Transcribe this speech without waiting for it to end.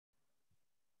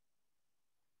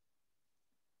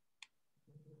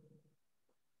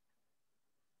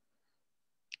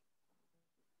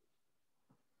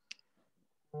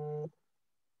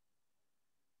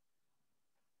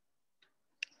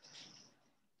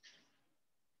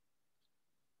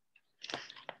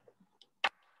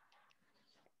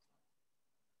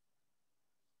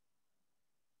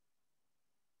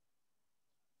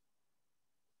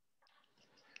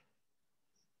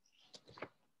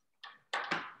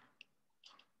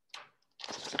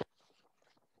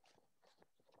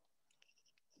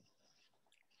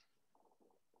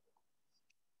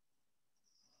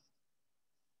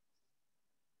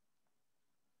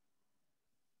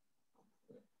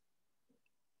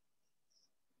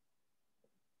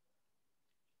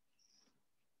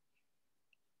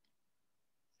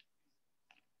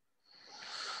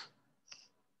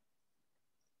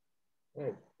Hi,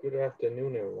 good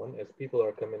afternoon, everyone. As people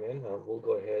are coming in, we'll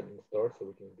go ahead and start so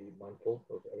we can be mindful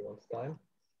of everyone's time.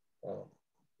 Uh,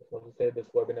 just want to say this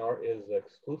webinar is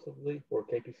exclusively for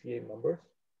KPCA members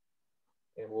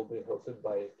and will be hosted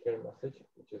by Care Message,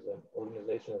 which is an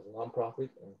organization as a nonprofit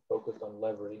and focused on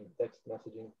leveraging text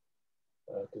messaging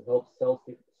to help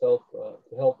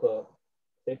to help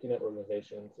safety net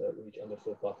organizations reach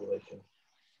underserved population.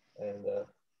 And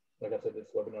like I said, this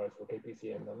webinar is for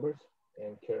KPCA members,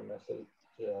 and Care Message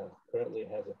currently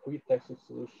has a free text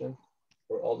solution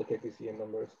for all the KPCA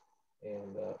members.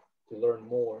 And to learn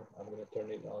more, I'm going to turn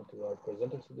it on to our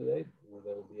presenters today, where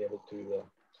they'll be able to,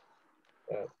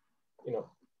 you know,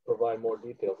 provide more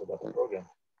details about the program.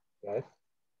 Guys?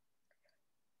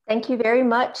 Thank you very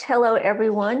much. Hello,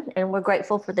 everyone, and we're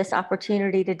grateful for this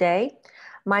opportunity today.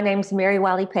 My name's Mary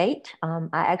Wiley-Pate. I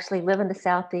actually live in the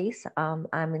Southeast.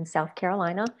 I'm in South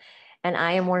Carolina, and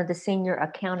I am one of the senior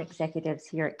account executives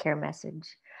here at Care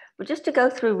Message. But just to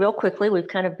go through real quickly, we've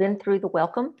kind of been through the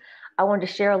welcome. I wanted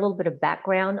to share a little bit of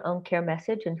background on Care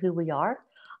Message and who we are.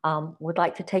 Would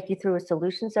like to take you through a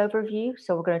solutions overview.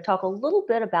 So we're going to talk a little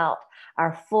bit about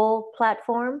our full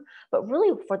platform, but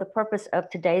really for the purpose of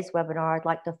today's webinar, I'd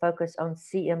like to focus on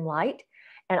CM Lite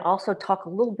and also talk a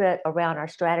little bit around our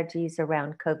strategies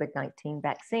around COVID-19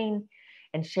 vaccine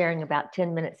and sharing about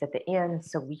 10 minutes at the end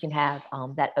so we can have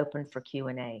that open for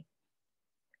Q&A.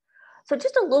 So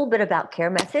just a little bit about Care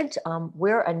Message.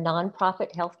 We're a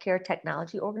nonprofit healthcare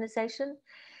technology organization.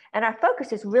 And our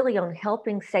focus is really on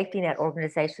helping safety net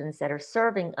organizations that are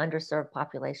serving underserved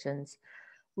populations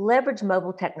leverage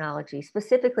mobile technology,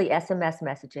 specifically SMS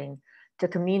messaging, to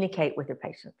communicate with their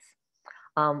patients.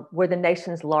 We're the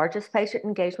nation's largest patient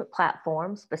engagement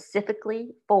platform,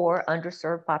 specifically for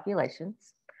underserved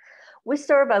populations. We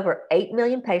serve over 8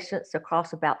 million patients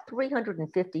across about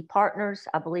 350 partners.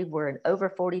 I believe we're in over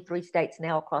 43 states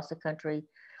now across the country.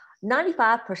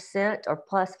 95% or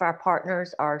plus of our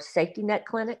partners are safety net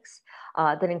clinics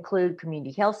that include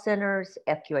community health centers,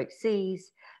 FQHCs,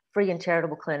 free and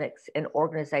charitable clinics, and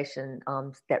organizations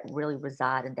that really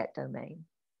reside in that domain.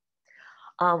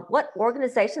 What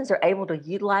organizations are able to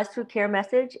utilize through Care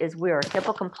Message is we're a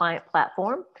HIPAA compliant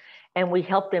platform, and we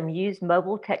help them use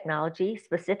mobile technology,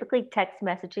 specifically text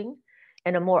messaging,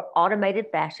 in a more automated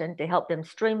fashion to help them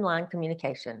streamline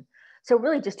communication. So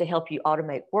really just to help you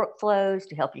automate workflows,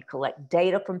 to help you collect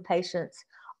data from patients,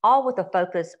 all with a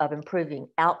focus of improving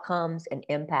outcomes and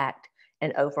impact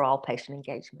and overall patient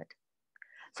engagement.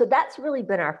 So that's really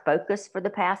been our focus for the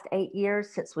past 8 years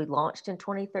since we launched in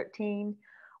 2013.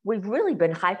 We've really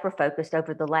been hyper-focused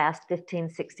over the last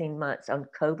 15, 16 months on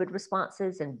COVID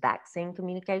responses and vaccine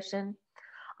communication.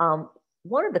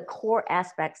 One of the core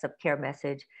aspects of Care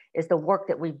Message is the work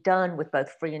that we've done with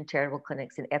both free and charitable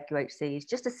clinics and FQHCs,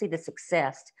 just to see the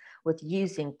success with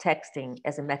using texting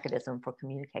as a mechanism for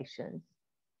communication.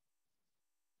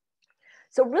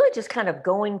 So really just kind of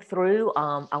going through,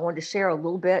 I wanted to share a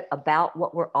little bit about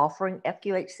what we're offering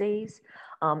FQHCs.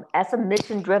 As a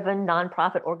mission-driven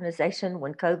nonprofit organization,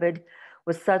 when COVID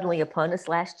was suddenly upon us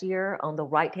last year, on the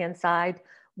right-hand side,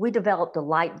 we developed a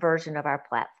light version of our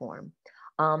platform.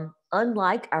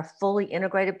 Unlike our fully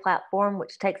integrated platform,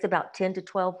 which takes about 10 to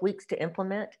 12 weeks to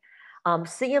implement,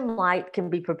 CM Lite can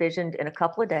be provisioned in a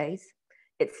couple of days.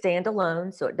 It's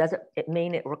standalone, so it doesn't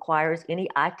mean it requires any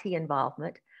IT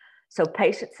involvement. So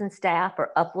patients and staff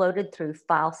are uploaded through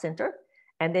File Center,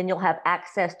 and then you'll have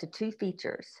access to 2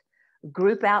 features.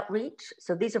 Group outreach,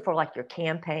 so these are for like your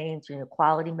campaigns, your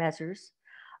quality measures.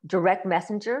 Direct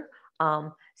messenger,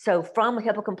 so from a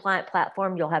HIPAA compliant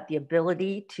platform, you'll have the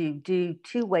ability to do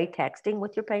 2-way texting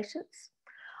with your patients.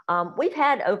 We've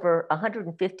had over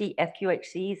 150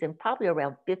 FQHCs and probably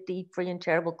around 50 free and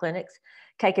charitable clinics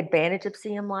take advantage of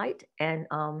CM Lite. And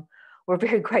we're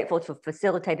very grateful to have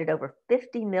facilitated over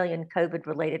 50 million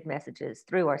COVID-related messages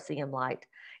through our CM Lite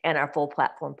and our full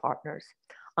platform partners.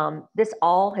 This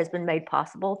all has been made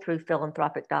possible through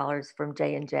philanthropic dollars from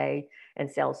J&J and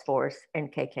Salesforce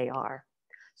and KKR.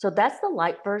 So that's the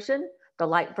light version. The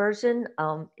light version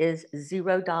is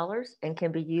 $0 and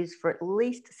can be used for at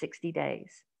least 60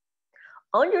 days.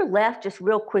 On your left, just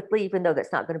real quickly, even though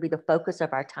that's not going to be the focus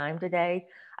of our time today,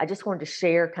 I just wanted to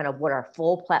share kind of what our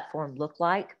full platform looked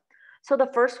like. So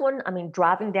the first one, I mean,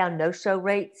 driving down no-show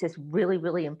rates is really,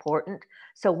 really important.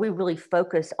 So we really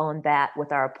focus on that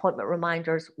with our appointment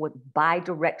reminders, with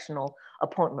bi-directional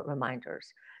appointment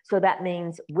reminders. So that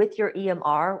means with your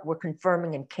EMR, we're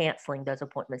confirming and canceling those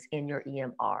appointments in your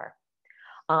EMR.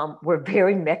 We're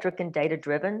very metric and data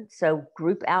driven. So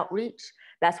group outreach,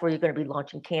 that's where you're going to be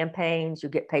launching campaigns. You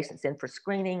get patients in for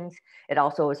screenings. It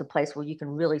also is a place where you can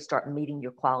really start meeting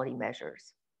your quality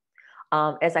measures.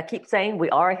 As I keep saying, we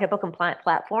are a HIPAA compliant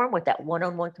platform with that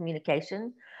one-on-one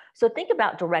communication. So think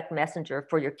about direct messenger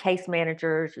for your case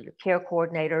managers or your care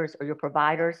coordinators or your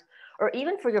providers, or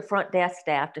even for your front desk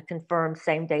staff to confirm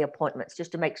same-day appointments,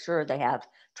 just to make sure they have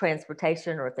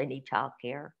transportation or if they need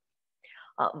childcare.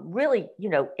 Really,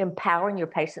 empowering your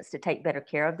patients to take better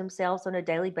care of themselves on a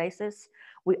daily basis.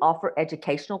 We offer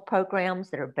educational programs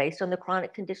that are based on the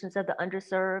chronic conditions of the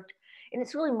underserved. And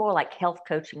it's really more like health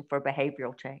coaching for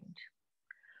behavioral change.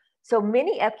 So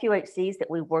many FQHCs that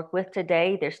we work with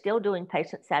today, they're still doing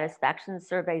patient satisfaction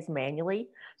surveys manually.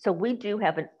 So we do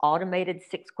have an automated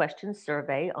 6-question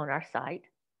survey on our site.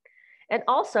 And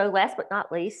also, last but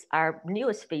not least, our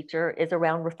newest feature is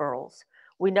around referrals.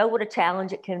 We know what a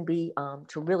challenge it can be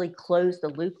to really close the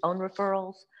loop on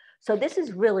referrals. So this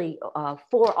is really 4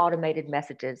 automated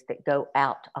messages that go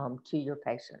out to your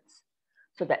patients.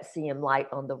 So that's CM Lite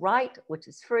on the right, which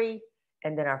is free,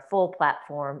 and then our full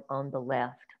platform on the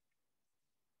left.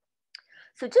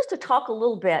 So just to talk a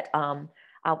little bit,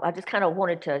 I just kind of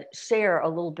wanted to share a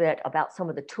little bit about some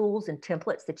of the tools and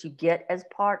templates that you get as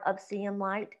part of CM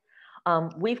Lite.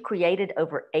 We've created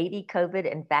over 80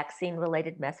 COVID and vaccine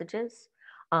related messages.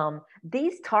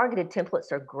 These targeted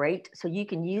templates are great, so you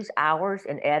can use ours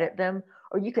and edit them,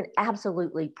 or you can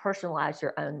absolutely personalize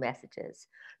your own messages.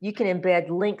 You can embed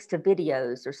links to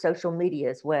videos or social media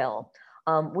as well.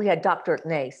 We had Dr.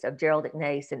 Ignace of Gerald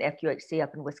Ignace and FQHC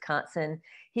up in Wisconsin.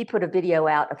 He put a video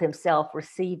out of himself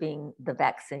receiving the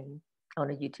vaccine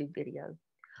on a YouTube video.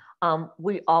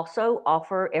 We also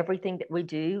offer everything that we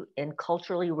do in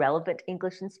culturally relevant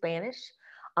English and Spanish.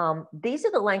 These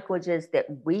are the languages that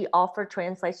we offer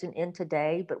translation in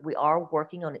today, but we are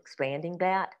working on expanding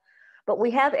that. But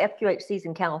we have FQHCs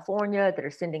in California that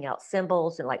are sending out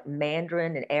symbols in like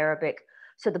Mandarin and Arabic.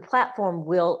 So the platform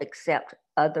will accept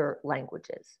other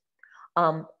languages.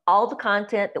 All the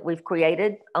content that we've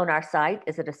created on our site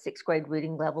is at a 6th grade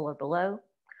reading level or below.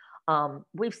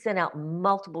 We've sent out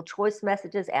multiple choice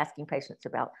messages asking patients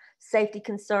about safety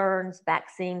concerns,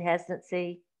 vaccine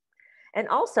hesitancy, and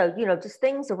also, just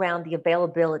things around the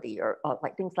availability or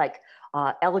like things like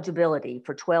eligibility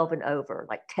for 12 and over,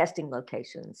 like testing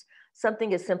locations,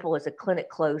 something as simple as a clinic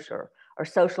closure or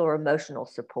social or emotional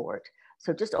support.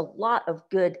 So just a lot of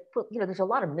good, there's a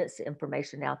lot of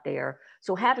misinformation out there.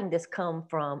 So having this come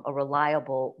from a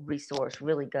reliable resource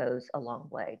really goes a long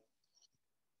way.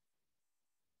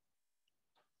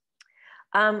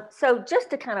 So just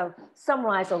to kind of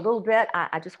summarize a little bit,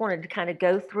 I just wanted to kind of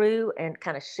go through and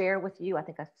kind of share with you. I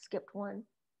think I skipped one.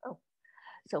 Oh,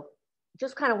 so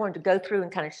just kind of wanted to go through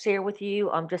and kind of share with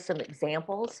you just some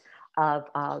examples of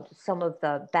some of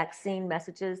the vaccine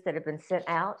messages that have been sent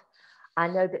out. I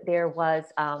know that there was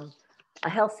a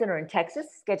health center in Texas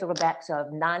scheduled a batch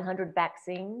of 900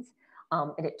 vaccines,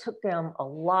 and it took them a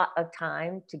lot of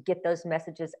time to get those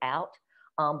messages out,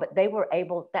 but they were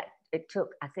able, it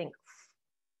took, I think,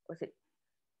 was it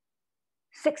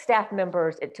 6 staff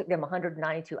members, it took them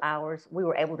 192 hours. We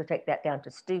were able to take that down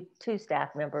to 2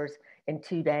 staff members in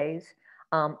 2 days.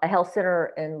 A health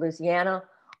center in Louisiana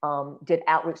did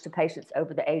outreach to patients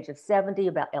over the age of 70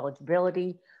 about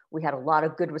eligibility. We had a lot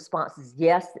of good responses,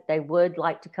 yes, that they would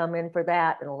like to come in for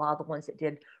that. And a lot of the ones that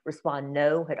did respond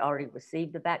no had already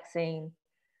received the vaccine.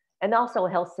 And also a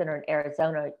health center in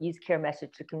Arizona used care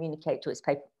message to communicate to its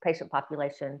patient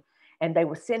population. And they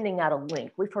were sending out a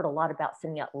link. We've heard a lot about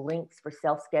sending out links for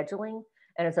self-scheduling.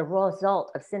 And as a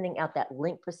result of sending out that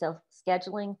link for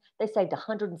self-scheduling, they saved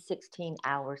 116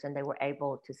 hours and they were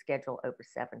able to schedule over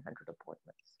 700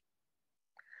 appointments.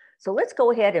 So let's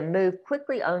go ahead and move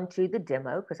quickly on to the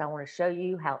demo because I want to show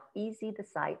you how easy the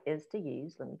site is to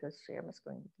use. Let me go share my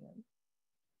screen again.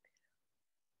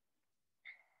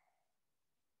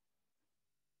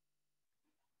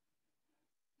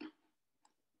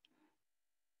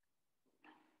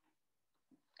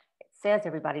 Says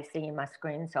everybody's seeing my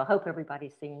screen, so I hope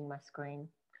everybody's seeing my screen.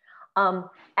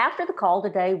 After the call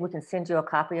today, we can send you a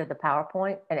copy of the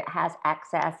PowerPoint, and it has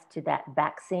access to that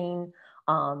vaccine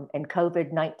and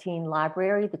COVID-19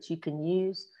 library that you can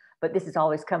use. But this is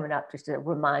always coming up just to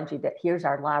remind you that here's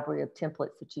our library of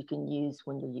templates that you can use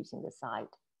when you're using the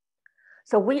site.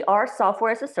 So we are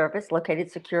software as a service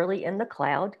located securely in the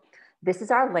cloud. This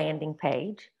is our landing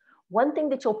page. One thing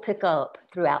that you'll pick up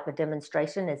throughout the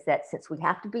demonstration is that since we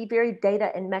have to be very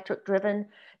data and metric driven,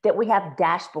 that we have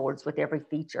dashboards with every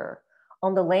feature.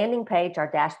 On the landing page, our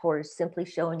dashboard is simply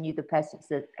showing you the patients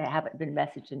that haven't been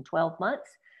messaged in 12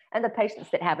 months and the patients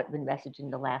that haven't been messaged in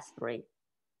the last 3.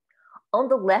 On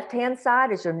the left-hand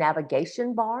side is your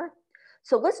navigation bar.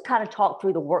 So let's kind of talk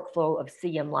through the workflow of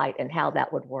CM Lite and how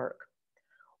that would work.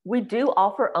 We do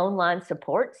offer online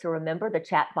support, so remember the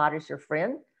chatbot is your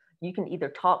friend. You can either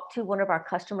talk to one of our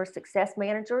customer success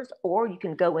managers, or you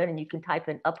can go in and you can type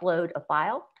in upload a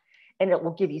file, and it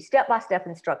will give you step-by-step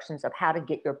instructions of how to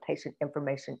get your patient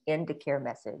information into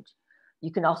CareMessage.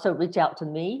 You can also reach out to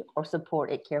me or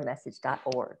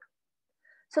support@caremessage.org.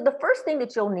 So the first thing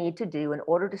that you'll need to do in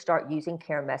order to start using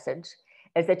CareMessage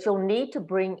is that you'll need to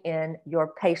bring in your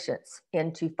patients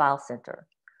into File Center.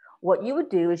 What you would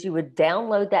do is you would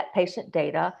download that patient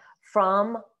data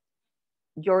from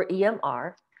your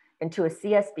EMR into a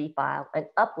CSV file and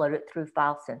upload it through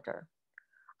File Center.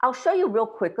 I'll show you real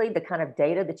quickly the kind of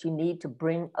data that you need to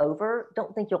bring over.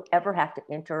 Don't think you'll ever have to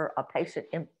enter a patient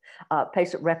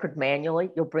record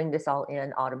manually. You'll bring this all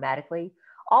in automatically.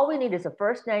 All we need is a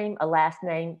first name, a last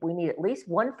name. We need at least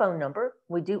one phone number.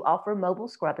 We do offer mobile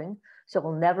scrubbing, so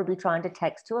we'll never be trying to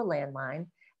text to a landline,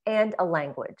 and a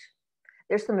language.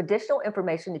 There's some additional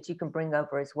information that you can bring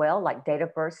over as well, like date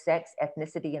of birth, sex,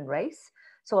 ethnicity, and race.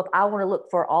 So if I want to look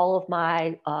for all of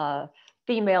my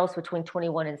females between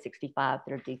 21 and 65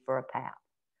 that are due for a PAP.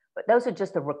 But those are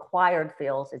just the required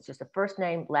fields. It's just a first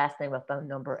name, last name, a phone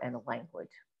number, and a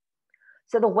language.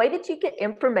 So the way that you get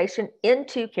information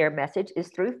into CareMessage is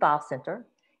through File Center.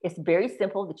 It's very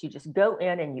simple that you just go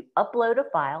in and you upload a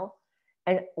file.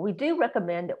 And we do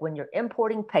recommend that when you're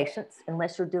importing patients,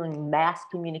 unless you're doing mass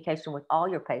communication with all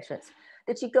your patients,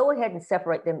 that you go ahead and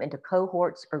separate them into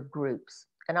cohorts or groups.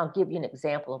 And I'll give you an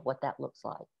example of what that looks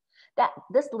like.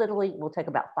 This literally will take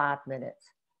about 5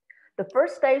 minutes. The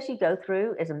first phase you go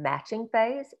through is a matching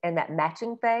phase. And that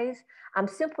matching phase, I'm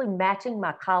simply matching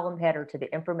my column header to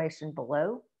the information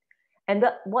below. And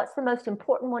what's the most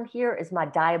important one here is my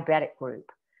diabetic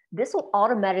group. This will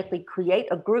automatically create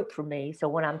a group for me. So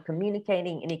when I'm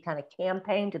communicating any kind of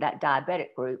campaign to that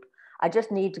diabetic group, I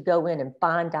just need to go in and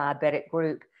find diabetic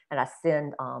group, and I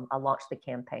launch the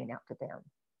campaign out to them.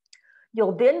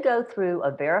 You'll then go through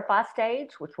a verify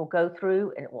stage, which will go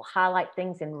through and it will highlight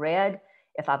things in red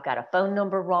if I've got a phone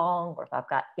number wrong, or if I've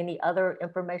got any other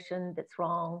information that's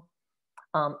wrong.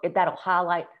 That'll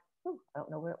highlight, I don't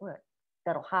know where it went.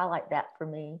 That'll highlight that for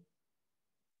me.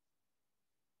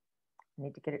 I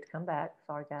need to get it to come back.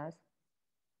 Sorry, guys.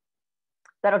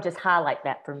 That'll just highlight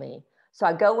that for me. So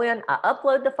I go in, I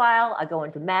upload the file, I go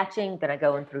into matching, then I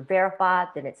go in through verify,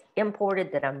 then it's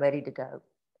imported, then I'm ready to go.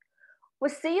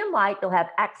 With CM Lite, you'll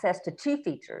have access to 2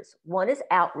 features. One is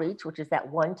outreach, which is that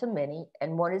one-to-many,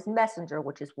 and one is messenger,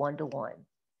 which is one-to-one.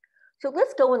 So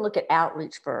let's go and look at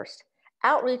outreach first.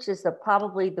 Outreach is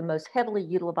probably the most heavily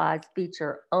utilized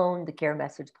feature on the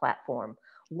CareMessage platform.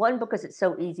 1, because it's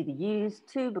so easy to use.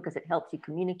 2, because it helps you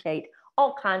communicate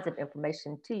all kinds of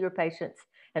information to your patients.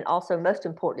 And also, most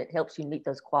important, it helps you meet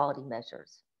those quality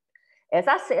measures. As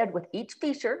I said, with each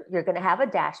feature, you're going to have a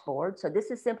dashboard. So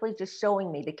this is simply just showing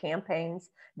me the campaigns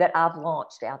that I've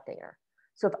launched out there.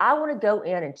 So if I want to go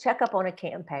in and check up on a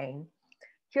campaign,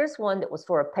 here's one that was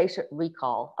for a patient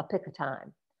recall, a pick a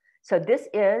time. So this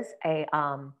is a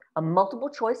multiple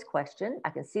choice question. I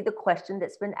can see the question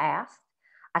that's been asked.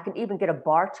 I can even get a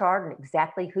bar chart on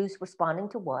exactly who's responding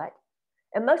to what.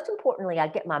 And most importantly, I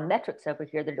get my metrics over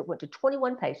here that it went to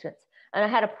 21 patients, and I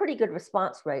had a pretty good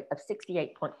response rate of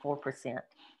 68.4%.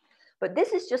 But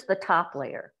this is just the top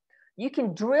layer. You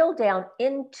can drill down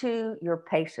into your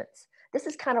patients. This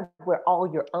is kind of where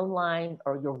all your online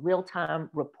or your real-time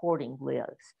reporting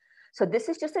lives. So this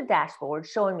is just a dashboard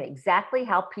showing me exactly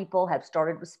how people have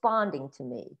started responding to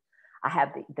me. I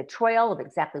have the trail of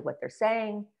exactly what they're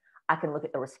saying. I can look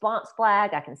at the response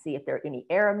flag. I can see if there are any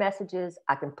error messages.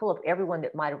 I can pull up everyone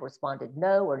that might have responded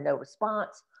no or no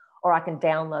response, or I can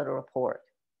download a report.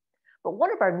 But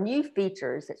one of our new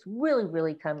features that's really,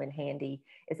 really come in handy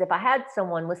is if I had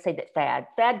someone, let's say that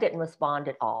Thad didn't respond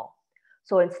at all.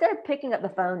 So instead of picking up the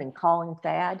phone and calling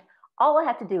Thad, all I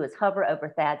have to do is hover over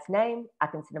Thad's name. I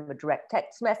can send him a direct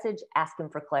text message, ask him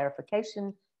for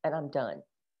clarification, and I'm done.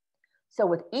 So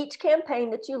with each campaign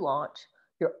that you launch,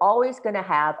 you're always going to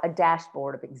have a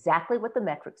dashboard of exactly what the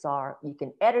metrics are. You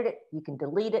can edit it, you can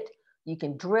delete it, you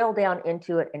can drill down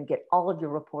into it and get all of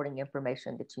your reporting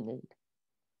information that you need.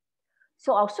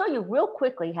 So I'll show you real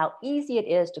quickly how easy it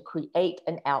is to create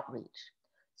an outreach.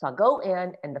 So I'll go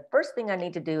in, and the first thing I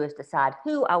need to do is decide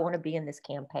who I want to be in this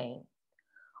campaign.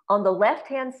 On the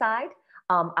left-hand side,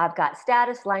 I've got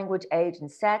status, language, age,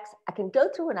 and sex. I can go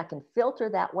through and I can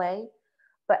filter that way.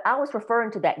 But I was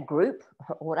referring to that group.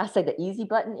 What I say the easy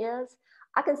button is,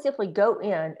 I can simply go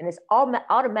in and it's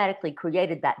automatically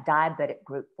created that diabetic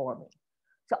group for me.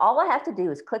 So all I have to do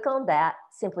is click on that,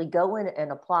 simply go in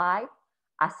and apply.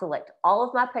 I select all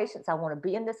of my patients I want to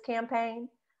be in this campaign.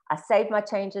 I save my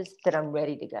changes, then I'm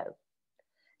ready to go.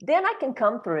 Then I can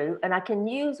come through and I can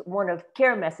use one of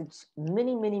CareMessage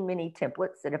many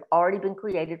templates that have already been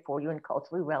created for you in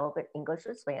culturally relevant English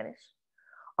or Spanish.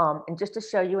 And just to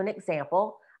show you an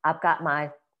example, I've got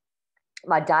my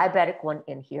diabetic one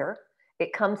in here.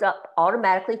 It comes up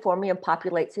automatically for me and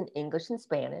populates in English and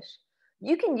Spanish.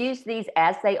 You can use these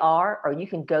as they are, or you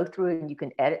can go through and you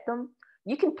can edit them.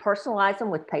 You can personalize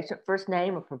them with patient first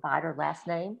name or provider last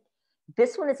name.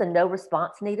 This one is a no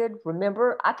response needed.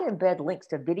 Remember, I can embed links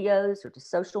to videos or to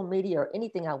social media or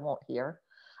anything I want here.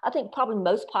 I think probably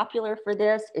most popular for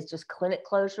this is just clinic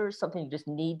closures, something you just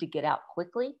need to get out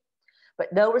quickly.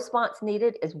 But no response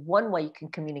needed is one way you can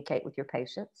communicate with your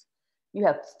patients. You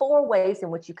have 4 ways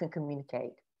in which you can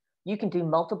communicate. You can do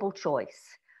multiple choice.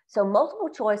 So multiple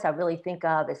choice I really think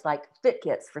of as like fit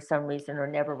kits for some reason are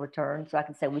never returned. So I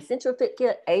can say, we sent you a fit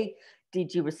kit. A,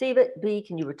 did you receive it? B,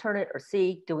 can you return it? Or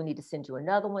C, do we need to send you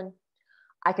another one?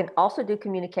 I can also do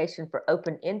communication for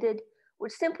open-ended,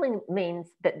 which simply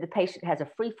means that the patient has a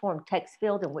free-form text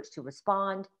field in which to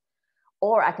respond.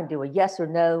 Or I can do a yes or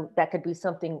no. That could be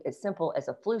something as simple as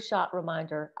a flu shot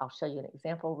reminder. I'll show you an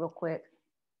example real quick.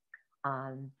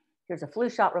 Here's a flu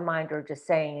shot reminder just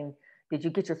saying, did you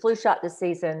get your flu shot this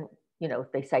season? You know,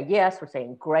 if they say yes, we're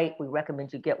saying great, we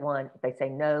recommend you get one. If they say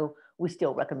no, we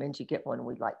still recommend you get one.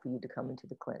 We'd like for you to come into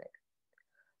the clinic.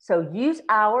 So use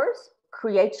ours,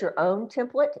 create your own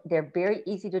template. They're very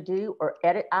easy to do, or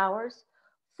edit ours.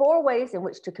 4 ways in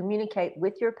which to communicate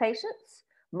with your patients: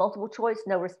 multiple choice,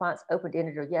 no response,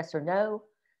 open-ended, or yes or no.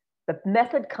 The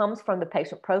method comes from the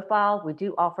patient profile. We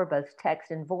do offer both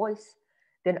text and voice.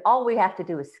 Then all we have to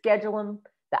do is schedule them,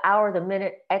 the hour, the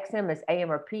minute, XM is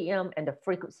AM or PM, and the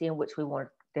frequency in which we want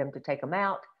them to take them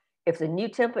out. If it's a new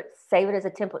template, save it as a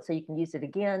template so you can use it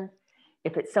again.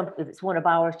 If it's one of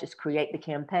ours, just create the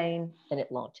campaign and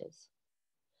it launches.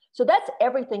 So that's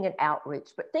everything in outreach,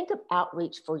 but think of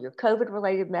outreach for your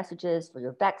COVID-related messages, for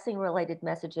your vaccine-related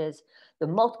messages. The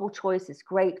multiple choice is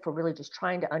great for really just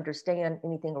trying to understand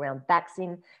anything around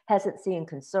vaccine hesitancy and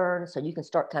concern. So you can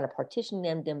start kind of partitioning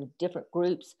them in different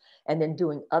groups and then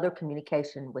doing other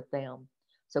communication with them.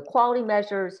 So quality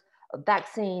measures,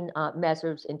 vaccine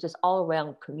measures, and just all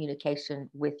around communication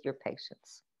with your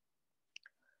patients.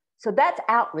 So that's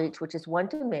outreach, which is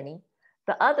one-to-many.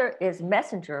 The other is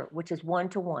Messenger, which is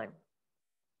one-to-one.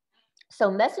 So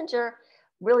Messenger,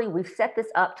 really, we've set this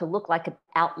up to look like an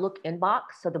Outlook inbox.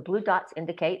 So the blue dots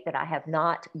indicate that I have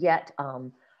not yet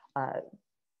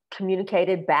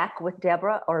communicated back with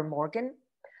Deborah or Morgan.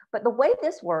 But the way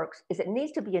this works is it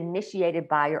needs to be initiated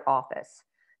by your office.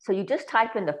 So you just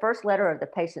type in the first letter of the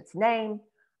patient's name.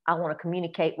 I want to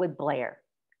communicate with Blair.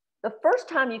 The first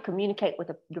time you communicate with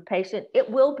your patient, it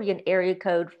will be an area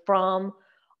code from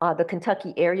the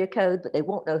Kentucky area code, but they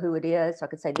won't know who it is. So I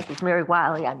could say, this is Mary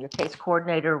Wiley. I'm your case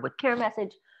coordinator with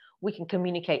CareMessage. We can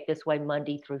communicate this way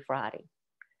Monday through Friday.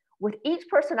 With each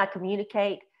person I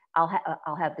communicate, I'll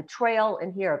have the trail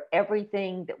in here of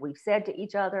everything that we've said to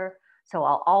each other. So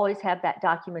I'll always have that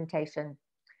documentation.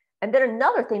 And then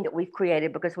another thing that we've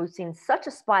created, because we've seen such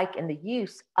a spike in the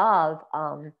use of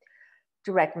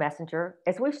direct messenger,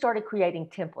 as we've started creating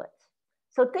templates.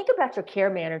 So think about your care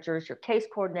managers, your case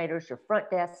coordinators, your front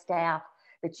desk staff,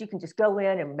 that you can just go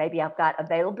in and maybe I've got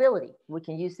availability. We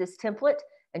can use this template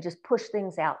and just push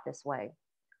things out this way.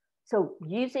 So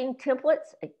using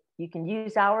templates, you can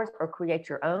use ours or create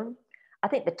your own. I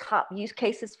think the top use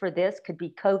cases for this could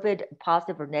be COVID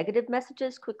positive or negative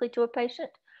messages quickly to a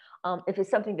patient. If it's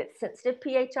something that's sensitive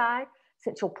PHI,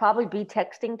 since you'll probably be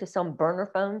texting to some burner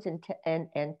phones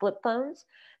and flip phones,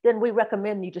 then we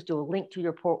recommend you just do a link to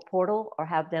your portal or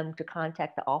have them to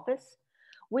contact the office.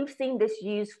 We've seen this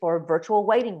used for a virtual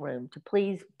waiting room to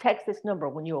please text this number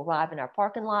when you arrive in our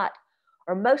parking lot.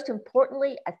 Or most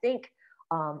importantly, I think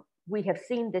we have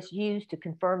seen this used to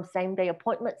confirm same-day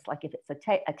appointments. Like if it's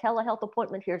a telehealth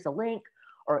appointment, here's a link,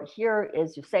 or here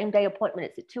is your same-day appointment.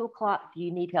 It's at 2 o'clock. Do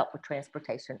you need help with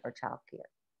transportation or childcare?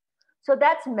 So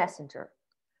that's Messenger.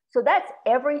 So that's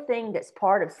everything that's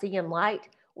part of CM Lite.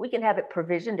 We can have it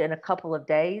provisioned in a couple of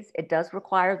days. It does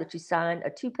require that you sign a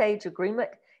 2-page agreement.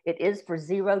 It is for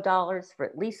 $0 for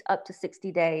at least up to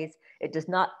 60 days. It does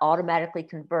not automatically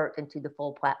convert into the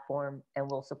full platform, and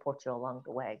we'll support you along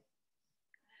the way.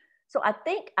 So I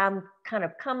think I'm kind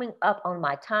of coming up on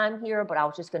my time here, but I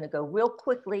was just going to go real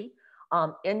quickly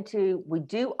into, we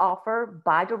do offer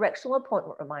bi-directional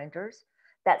appointment reminders.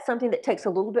 That's something that takes a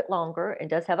little bit longer and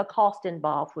does have a cost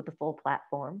involved with the full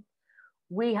platform.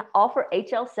 We offer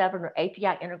HL7 or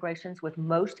API integrations with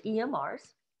most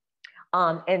EMRs.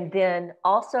 And then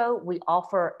also we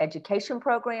offer education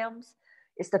programs.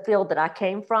 It's the field that I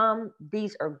came from.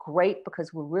 These are great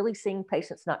because we're really seeing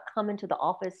patients not come into the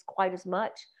office quite as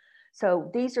much. So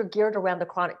these are geared around the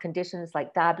chronic conditions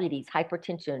like diabetes,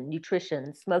 hypertension,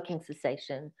 nutrition, smoking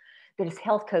cessation. That is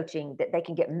health coaching, that they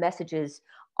can get messages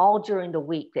all during the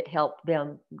week that help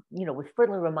them, you know, with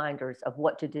friendly reminders of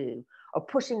what to do, or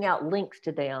pushing out links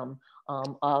to them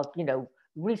of, you know,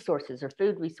 resources or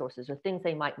food resources or things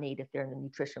they might need if they're in the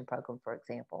nutrition program, for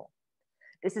example.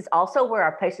 This is also where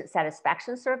our patient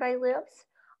satisfaction survey lives,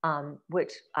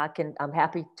 which I'm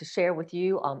happy to share with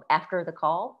you after the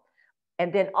call.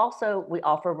 And then also we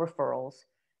offer referrals.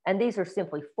 And these are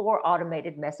simply 4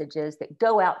 automated messages that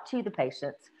go out to the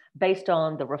patients based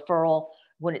on the referral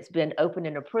when it's been open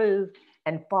and approved,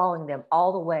 and following them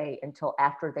all the way until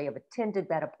after they have attended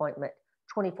that appointment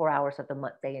 24 hours of the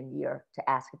month, day, and year to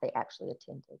ask if they actually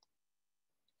attended.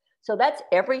 So that's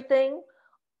everything.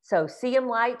 So CM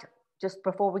Light, just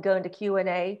before we go into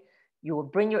Q&A, you will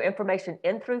bring your information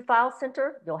in through File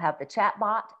Center. You'll have the chat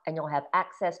bot, and you'll have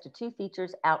access to 2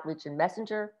 features, Outreach and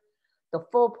Messenger. The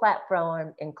full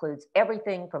platform includes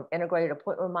everything from integrated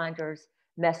appointment reminders,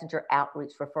 Messenger,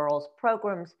 outreach, referrals,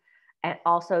 programs, and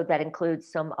also that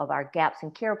includes some of our gaps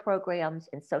in care programs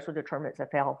and social determinants of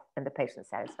health and the patient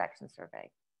satisfaction survey.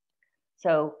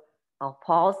 So I'll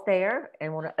pause there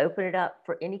and want to open it up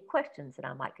for any questions that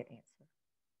I might get answered.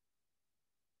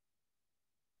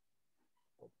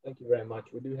 Thank you very much.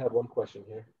 We do have one question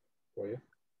here for you.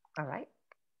 All right.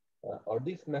 Are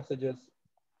these messages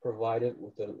provided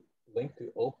with a link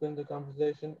to open the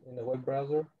conversation in the web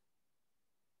browser?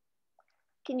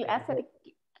 Can you ask that?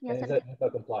 Is that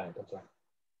HIPAA compliant? I'm sorry.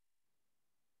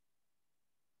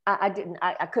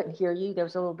 I couldn't hear you. There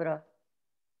was a little bit of.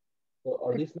 So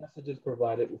are these messages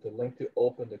provided with a link to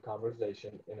open the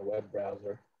conversation in a web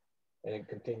browser? And it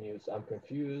continues, I'm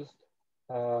confused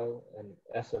how an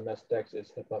SMS text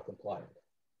is HIPAA compliant.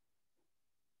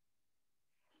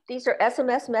 These are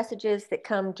SMS messages that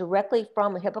come directly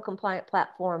from a HIPAA compliant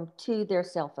platform to their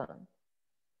cell phone.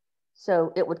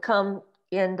 So it would come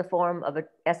in the form of an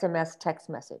SMS text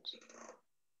message.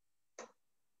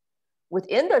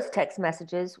 Within those text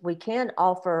messages, we can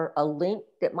offer a link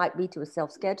that might be to a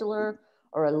self-scheduler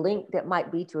or a link that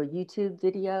might be to a YouTube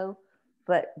video,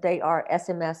 but they are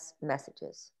SMS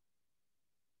messages.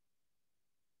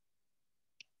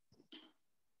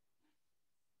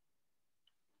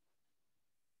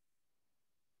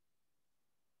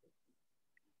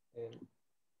 And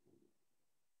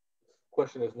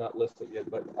question is not listed yet,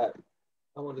 but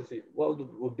I want to see what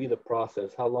would be the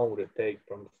process. How long would it take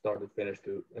from start to finish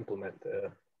to implement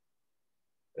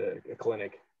a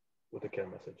clinic with a care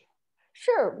message?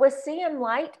 Sure. With CM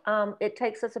Light, it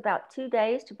takes us about 2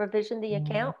 days to provision the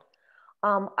account.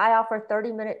 I offer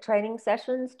 30-minute training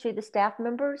sessions to the staff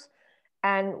members,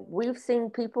 and we've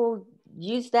seen people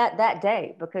use that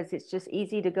day because it's just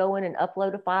easy to go in and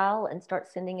upload a file and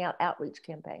start sending out outreach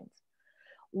campaigns.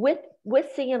 With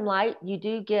CM Light, you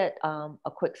do get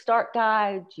a quick start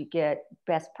guide, you get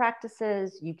best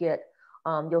practices, you get,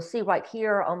 you'll see right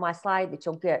here on my slide that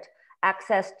you'll get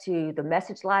access to the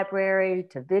message library,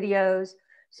 to videos.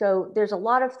 So there's a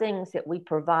lot of things that we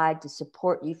provide to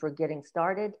support you for getting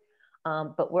started,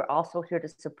 but we're also here to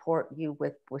support you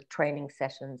with training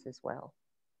sessions as well.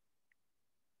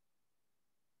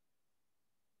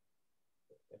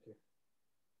 Thank you.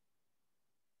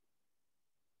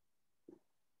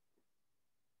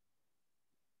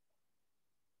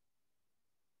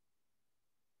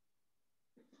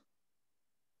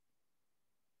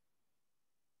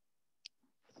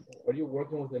 Are you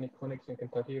working with any clinics in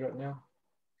Kentucky right now?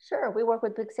 Sure, we work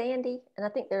with Big Sandy, and I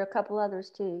think there are a couple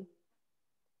others too.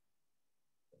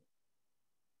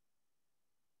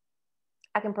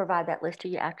 I can provide that list to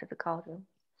you after the call, Jim.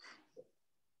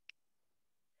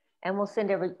 And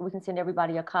we can send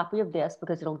everybody a copy of this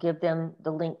because it'll give them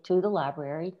the link to the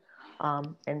library,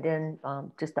 and then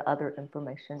just the other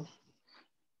information.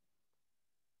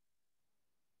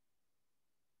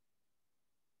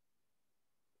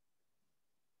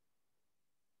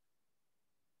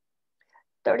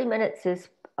 "30 minutes is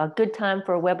a good time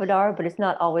for a webinar, but it's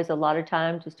not always a lot of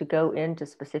time just to go into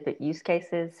specific use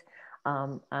cases.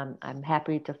 I'm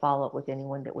happy to follow up with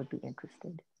anyone that would be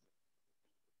interested.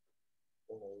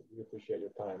 We appreciate your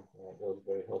time. It was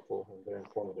very helpful and very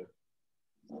informative.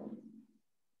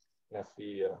 And I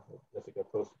see Jessica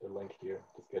posted the link here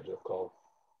to schedule a call.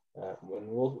 When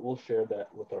we'll share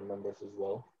that with our members as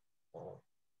well.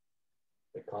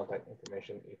 The contact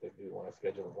information if they do want to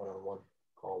schedule a one-on-one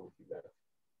call with you guys.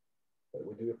 But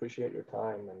we do appreciate your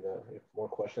time, and if more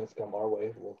questions come our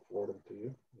way, we'll forward them to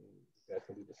you. You guys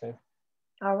can do the same.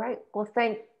 All right. Well,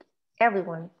 thank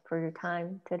everyone for your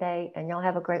time today, and y'all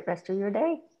have a great rest of your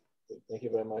day. Thank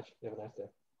you very much. Have a nice day.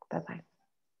 Bye-bye.